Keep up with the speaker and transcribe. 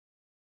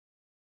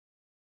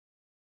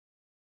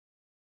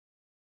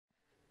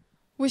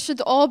We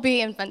should all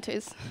be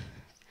inventors.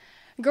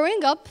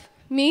 Growing up,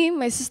 me,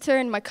 my sister,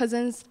 and my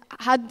cousins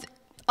had,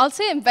 I'll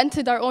say,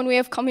 invented our own way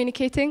of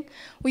communicating.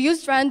 We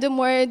used random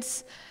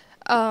words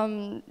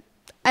and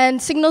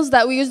signals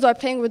that we used while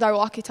playing with our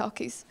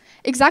walkie-talkies,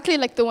 exactly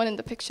like the one in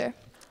the picture.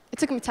 It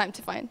took me time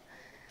to find.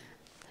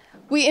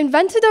 We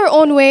invented our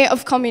own way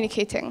of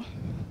communicating.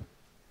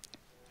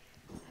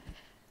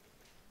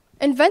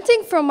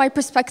 Inventing, from my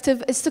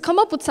perspective, is to come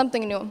up with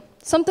something new,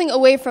 something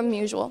away from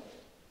usual,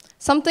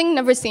 something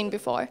never seen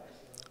before,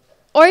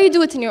 or you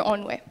do it in your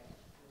own way.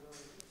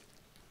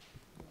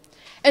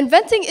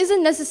 Inventing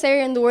isn't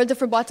necessary in the world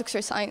of robotics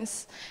or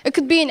science. It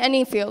could be in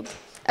any field.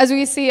 As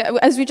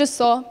we just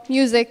saw,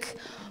 music,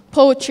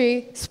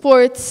 poetry,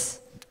 sports,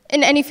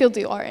 in any field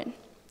you are in.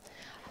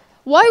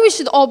 Why we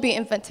should all be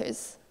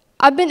inventors?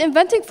 I've been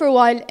inventing for a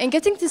while, and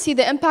getting to see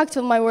the impact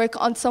of my work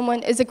on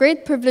someone is a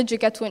great privilege you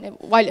get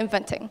while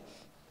inventing.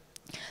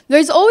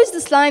 There's always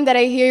this line that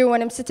I hear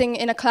when I'm sitting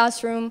in a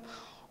classroom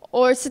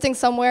or sitting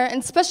somewhere,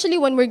 and especially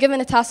when we're given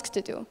a task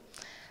to do.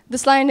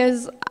 This line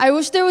is, "I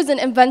wish there was an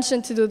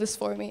invention to do this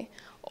for me."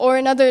 Or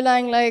another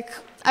line like,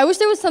 "I wish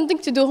there was something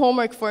to do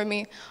homework for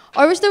me."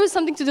 Or, "I wish there was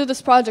something to do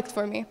this project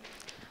for me."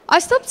 I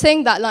stopped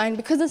saying that line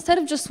because instead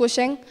of just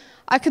wishing,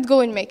 I could go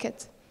and make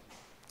it.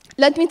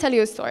 Let me tell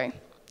you a story.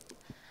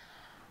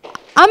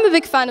 I'm a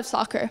big fan of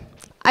soccer.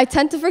 I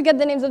tend to forget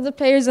the names of the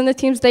players and the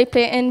teams they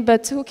play in,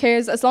 but who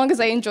cares as long as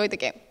I enjoy the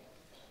game.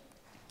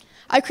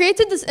 I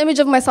created this image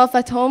of myself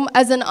at home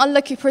as an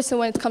unlucky person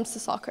when it comes to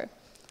soccer.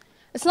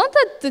 It's not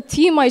that the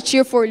team I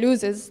cheer for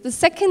loses. The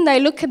second I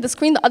look at the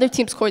screen, the other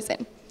team scores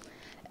in.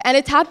 And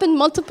it happened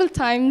multiple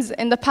times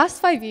in the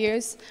past 5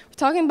 years. We're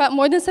talking about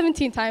more than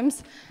 17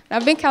 times, and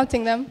I've been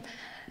counting them.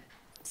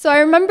 So I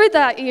remember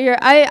that year,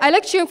 I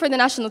liked cheering for the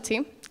national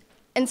team,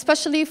 and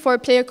especially for a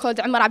player called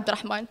Umar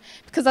Abdurrahman,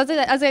 because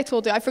as I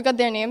told you, I forgot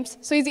their names,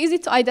 so he's easy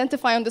to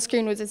identify on the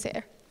screen with his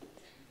hair.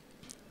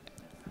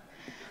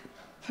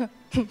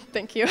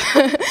 Thank you.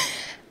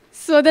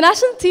 So the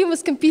national team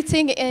was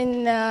competing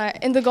in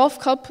the Golf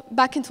Cup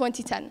back in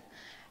 2010.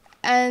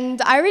 And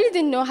I really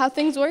didn't know how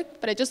things worked,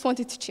 but I just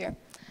wanted to cheer.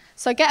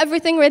 So I get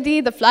everything ready,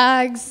 the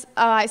flags,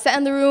 I sat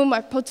in the room,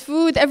 I put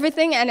food,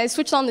 everything, and I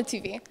switched on the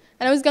TV.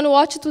 And I was going to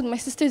watch it with my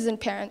sisters and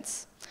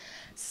parents.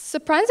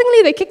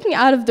 Surprisingly, they kicked me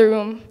out of the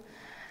room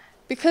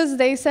because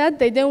they said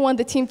they didn't want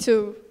the team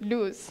to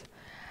lose.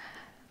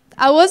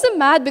 I wasn't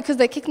mad because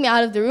they kicked me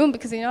out of the room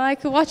because, you know, I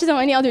could watch it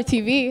on any other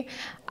TV.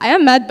 I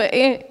am mad, but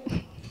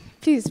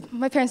please,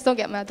 my parents don't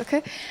get mad,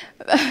 okay?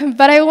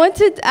 But I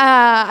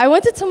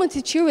wanted someone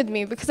to cheer with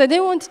me because I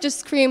didn't want to just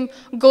scream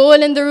goal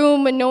in the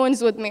room when no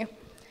one's with me.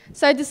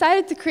 So I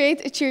decided to create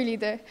a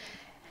cheerleader.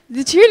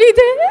 The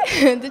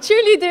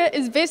cheerleader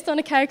is based on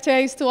a character I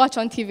used to watch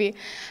on TV,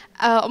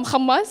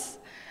 Khammas.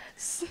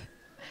 So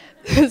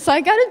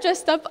I got it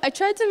dressed up. I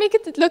tried to make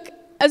it look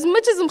as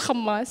much as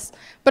Khammas,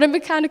 but a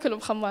mechanical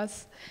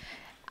Khammas.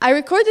 I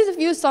recorded a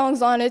few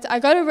songs on it. I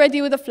got it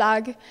ready with a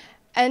flag.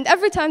 And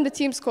every time the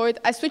team scored,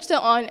 I switched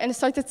it on and it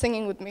started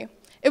singing with me.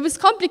 It was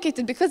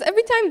complicated because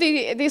every time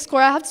they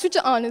score, I have to switch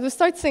it on and they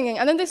start singing.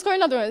 And then they score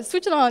another one,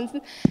 switch it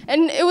on.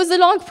 And it was a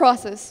long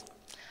process.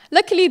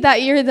 Luckily,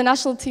 that year, the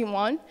national team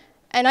won.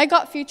 And I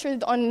got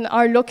featured on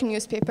our local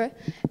newspaper.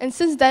 And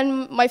since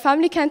then, my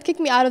family can't kick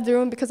me out of the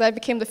room because I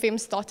became the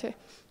famous daughter.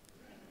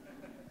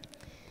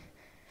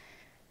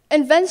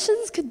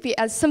 Inventions could be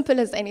as simple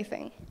as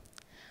anything.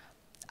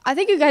 I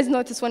think you guys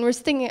notice when we're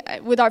sitting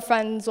with our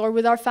friends or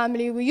with our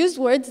family, we use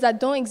words that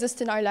don't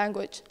exist in our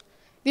language.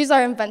 These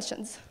are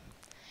inventions.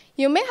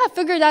 You may have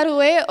figured out a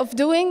way of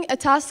doing a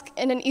task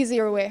in an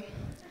easier way.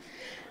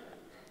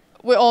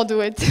 We all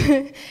do it.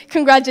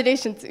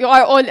 Congratulations, you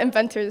are all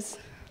inventors.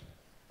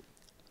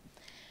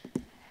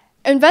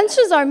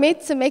 Inventions are made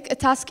to make a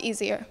task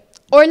easier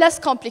or less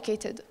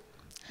complicated.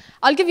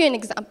 I'll give you an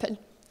example.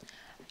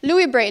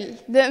 Louis Braille,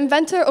 the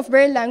inventor of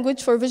Braille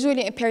language for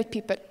visually impaired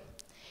people.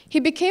 He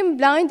became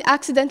blind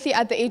accidentally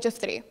at the age of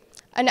 3.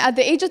 And at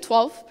the age of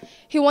 12,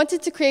 he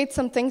wanted to create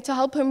something to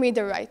help him read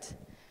and write.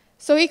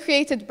 So he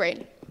created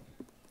Braille.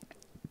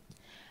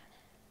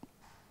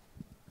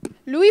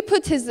 Louis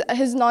put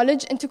his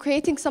knowledge into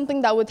creating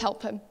something that would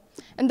help him.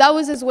 And that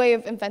was his way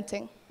of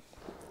inventing.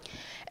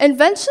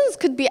 Inventions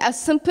could be as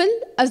simple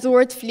as the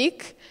word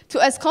fleek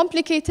to as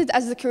complicated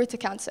as the cure to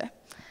cancer.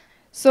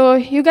 So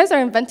you guys are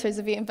inventors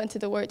if you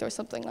invented a word or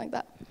something like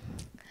that.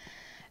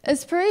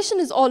 Inspiration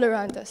is all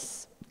around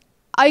us.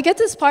 I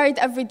get inspired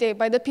every day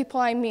by the people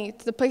I meet,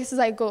 the places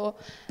I go,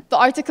 the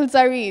articles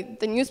I read,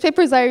 the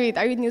newspapers I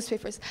read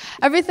newspapers,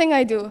 everything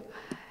I do.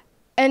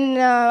 And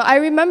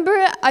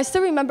I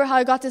still remember how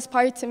I got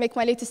inspired to make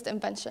my latest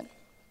invention.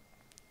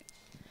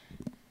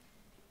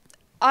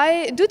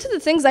 Due to the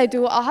things I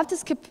do, I'll have to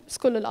skip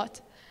school a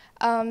lot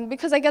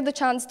because I get the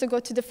chance to go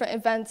to different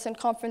events and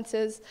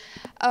conferences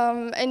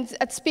and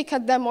speak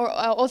at them or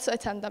also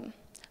attend them.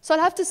 So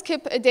I'll have to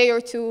skip a day or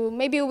two,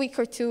 maybe a week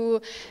or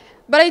two.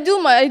 But I do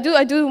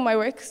my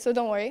work, so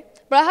don't worry.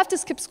 But I have to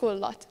skip school a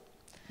lot.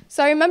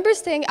 So I remember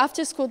staying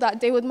after school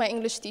that day with my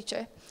English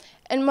teacher.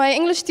 And my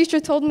English teacher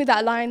told me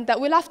that line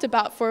that we laughed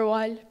about for a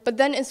while, but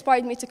then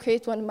inspired me to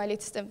create one of my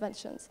latest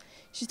inventions.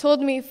 She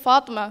told me,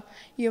 Fatima,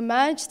 you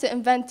managed to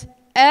invent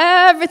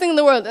everything in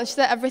the world, and she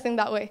said everything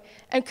that way,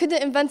 and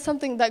couldn't invent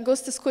something that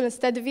goes to school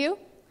instead of you?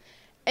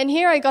 And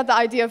here I got the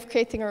idea of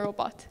creating a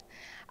robot.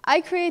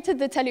 I created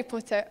the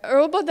teleporter, a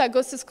robot that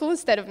goes to school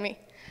instead of me.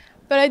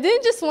 But I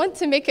didn't just want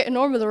to make it a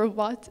normal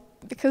robot,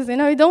 because you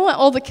don't want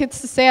all the kids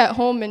to stay at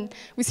home and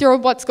we see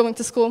robots going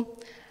to school.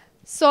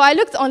 So I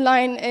looked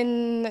online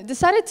and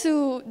decided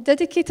to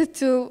dedicate it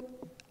to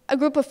a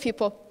group of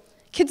people,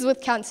 kids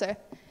with cancer.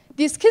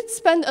 These kids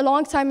spend a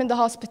long time in the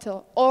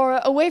hospital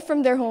or away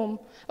from their home,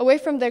 away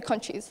from their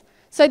countries.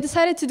 So I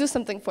decided to do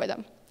something for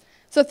them.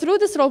 So through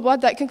this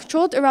robot that can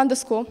control it around the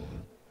school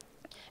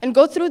and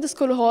go through the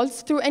school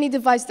halls through any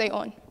device they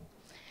own.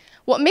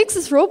 What makes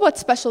this robot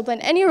special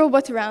than any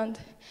robot around,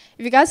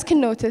 if you guys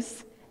can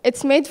notice,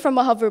 it's made from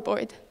a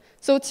hoverboard.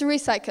 So it's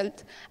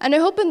recycled. And I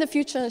hope in the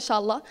future,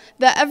 inshallah,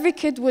 that every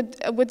kid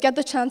would get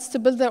the chance to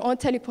build their own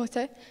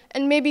teleporter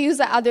and maybe use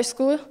it at their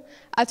school,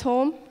 at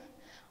home,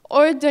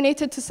 or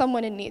donate it to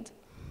someone in need.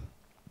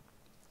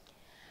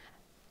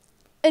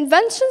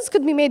 Inventions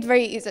could be made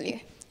very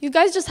easily. You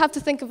guys just have to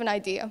think of an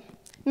idea.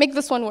 Make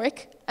this one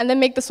work, and then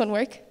make this one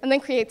work, and then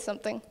create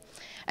something.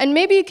 And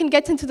maybe you can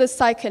get into this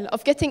cycle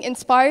of getting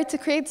inspired to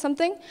create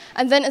something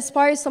and then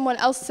inspire someone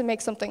else to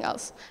make something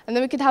else. And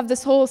then we could have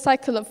this whole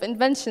cycle of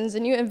inventions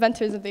and new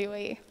inventors in the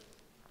UAE.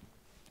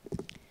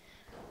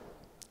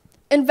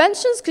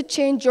 Inventions could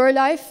change your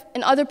life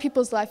and other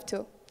people's life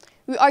too.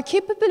 We are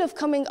capable of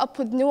coming up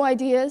with new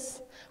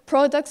ideas,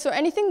 products, or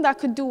anything that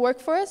could do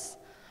work for us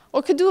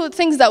or could do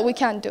things that we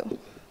can't do.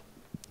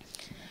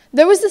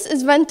 There was this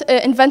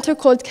inventor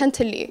called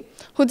Kenton Lee,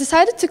 who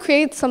decided to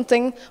create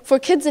something for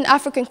kids in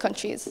African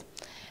countries.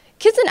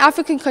 Kids in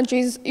African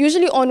countries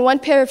usually own one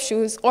pair of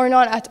shoes or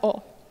none at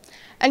all.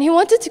 And he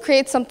wanted to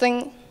create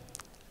something,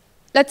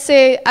 let's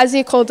say, as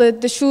he called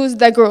it, the shoes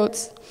that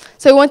grows.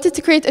 So he wanted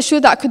to create a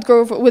shoe that could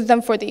grow with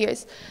them for the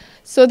years.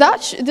 So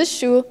this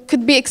shoe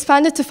could be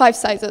expanded to 5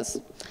 sizes.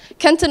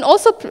 Kenton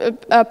also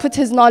put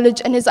his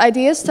knowledge and his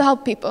ideas to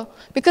help people,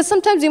 because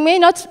sometimes you may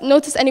not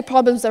notice any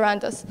problems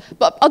around us,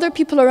 but other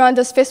people around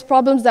us face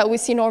problems that we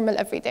see normal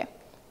every day.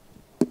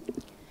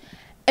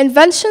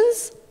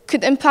 Inventions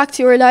could impact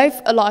your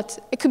life a lot.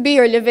 It could be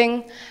your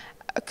living,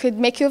 it could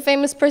make you a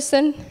famous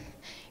person,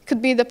 it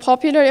could be the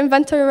popular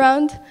inventor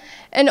around,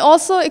 and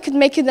also it could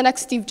make you the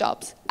next Steve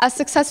Jobs, as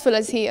successful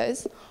as he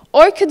is,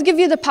 or it could give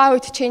you the power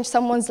to change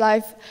someone's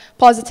life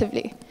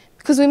positively,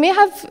 because we may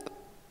have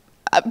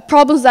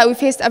problems that we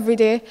face every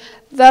day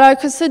that are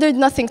considered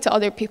nothing to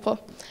other people,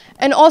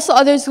 and also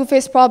others who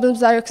face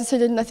problems that are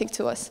considered nothing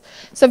to us.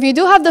 So if you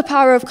do have the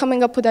power of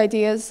coming up with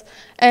ideas,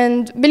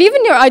 and believe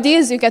in your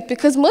ideas you get,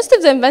 because most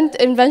of the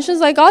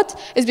inventions I got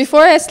is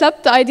before I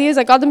slept, the ideas,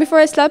 I got them before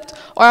I slept,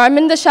 or I'm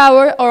in the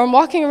shower, or I'm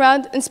walking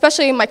around,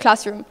 especially in my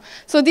classroom.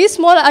 So these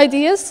small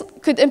ideas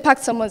could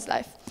impact someone's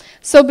life.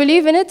 So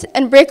believe in it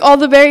and break all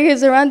the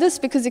barriers around us,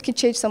 because it could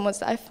change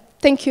someone's life.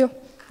 Thank you.